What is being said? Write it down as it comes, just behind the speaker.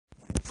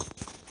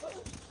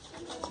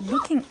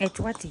Looking at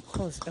what he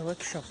calls a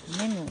workshop,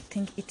 many will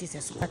think it is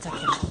a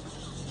Spartacus.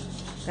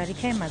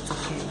 Garikai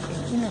Matsuke,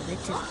 an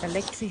innovative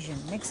electrician,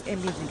 makes a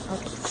living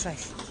out of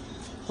trash,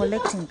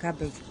 collecting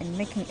garbage and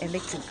making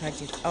electric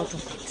gadgets out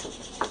of it.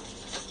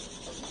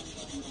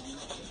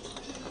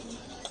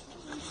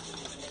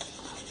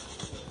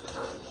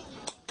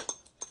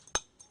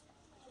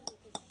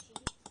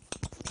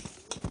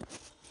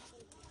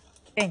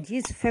 And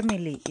his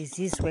family is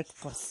his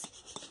workforce.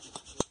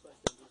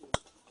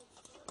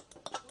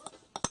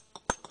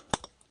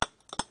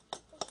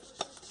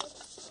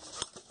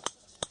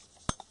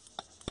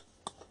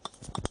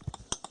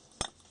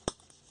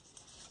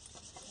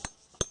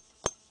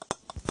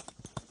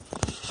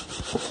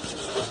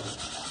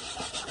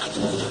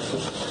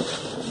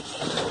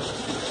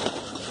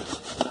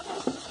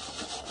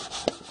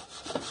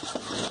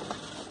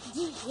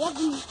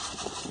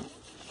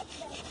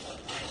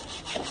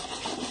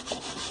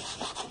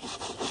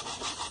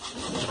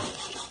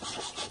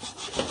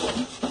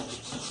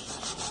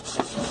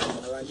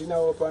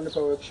 Ndinawo pano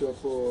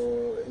paworkshop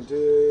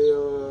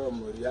ndiyo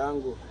mhuri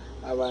yangu,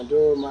 ava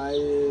ndo mai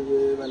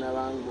vevana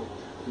vangu,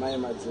 mai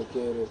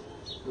Madzokere.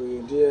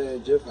 Uyu ndiye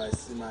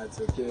Jefas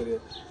Madzokere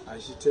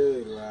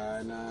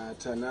achiteverwa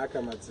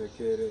naTanaka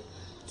Madzokere.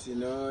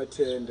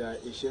 Tinotenda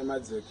Ishe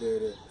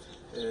Madzokere,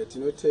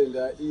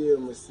 tinotenda iye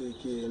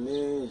musiki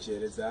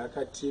nenjere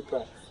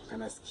dzaakatipa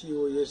kana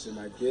skill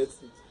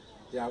yezvemagetsi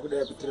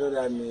yakuda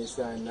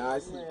kutiraramisa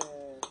nhasi.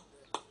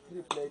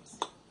 3 plates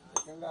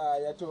yakanga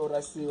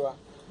yatorasiwa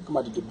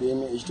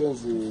kumadhudhubheni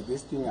ichitonzi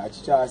this thing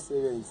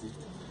hachichasevenzi.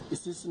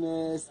 Isusu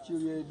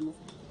neskill yedu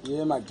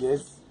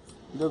yemagetsi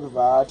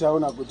ndokubva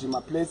taona kuti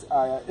maplates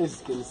aya, as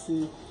you can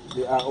see,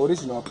 they are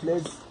original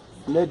plates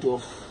made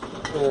of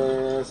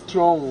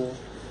strong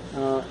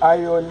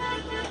iron.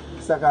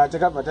 Saka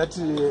takabva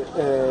tati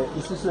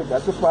isusu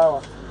gas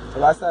power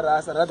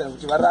vasarasa rather than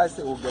kuti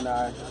varase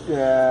ugona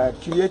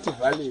create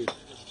value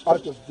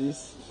out of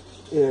this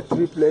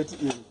 3 plate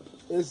in.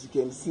 As you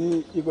can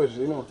see, iko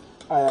zvino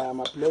aya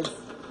maplates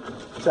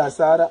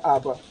chasara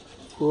apa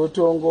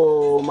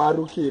kutongo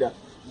marukira.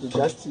 You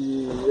just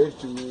have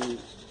to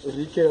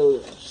recale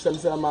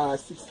kushandisa ma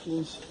 6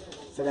 inch.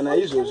 Saka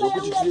naizvozvo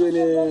kuti tive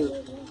ne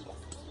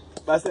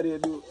basa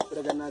redu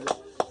rakanaka,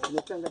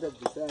 tinotanga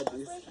tabvisa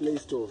this clay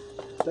stove.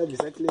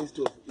 Tabvisa clay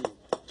stove iyi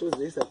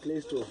tozoisa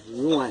clay stove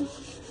nyuwani,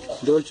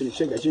 ndo chinhu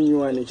chega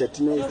chinyuwani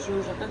chatinoita.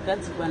 Zvinhu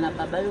zvakagadzirwa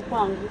nababa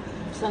vekwangu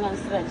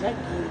kusanganisira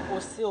jagiri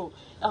for sale.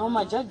 Aho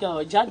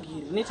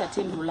majagiri neta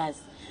 $10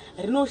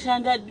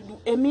 rinoshanda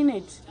a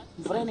minute,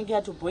 mvura inenge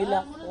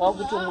yatoboila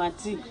wakutomwa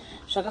tea.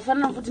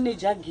 Zvakafanana futi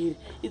nejagiri,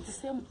 it's the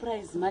same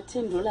price,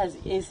 $10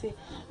 ese.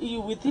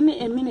 Within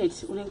a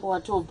minute unenge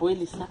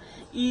watoboilisa.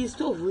 Iyi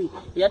stove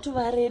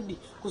yatova ready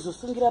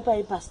kuzosungira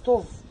pa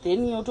stove,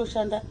 then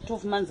yotoshanda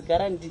 12 months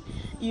guarantee.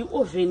 Iyi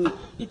oven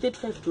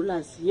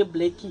 $35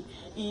 yeblack.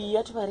 Iyi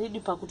yatova ready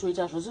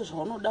pakutoita zvose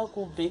zvaunoda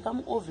kubheka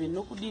muoven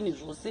nokudini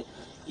zvose.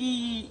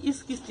 Iyi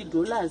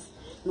 $60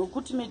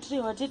 nokuti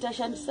material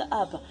watashandisa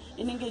apa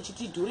inenge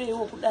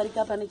ichitidhurewo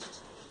kudarika pane chiti.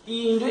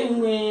 Iyi ndo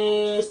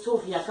imwe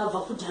stove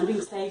yakabva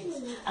kudumping side,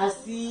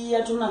 asi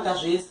yatonaka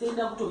zvese.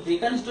 Enda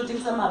kutobheka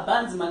ndichitotengesa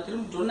mabanzi,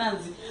 macream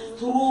donuts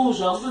through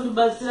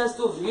zvakutondibatsira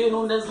stove iyo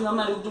inonda ndisinga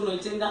mari kuti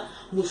unoitenga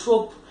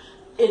mushop,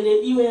 ende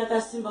iwe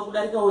yakasimba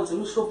kudarikawo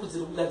dzemushop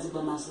dziri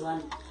kugadzirwa mazuva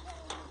ano.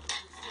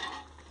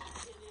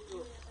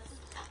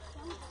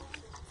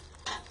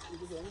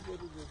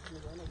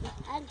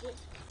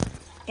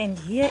 And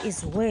here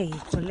is where he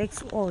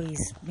collects all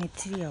his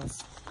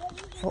materials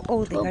for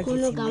all the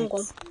gadgets he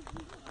makes.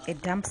 A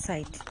dump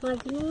site.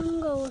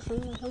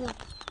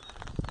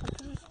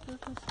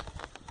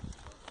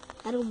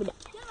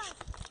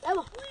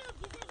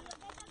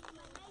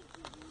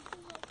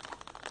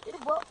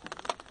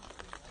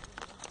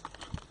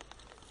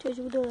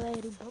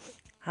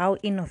 How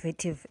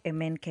innovative a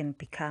man can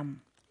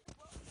become.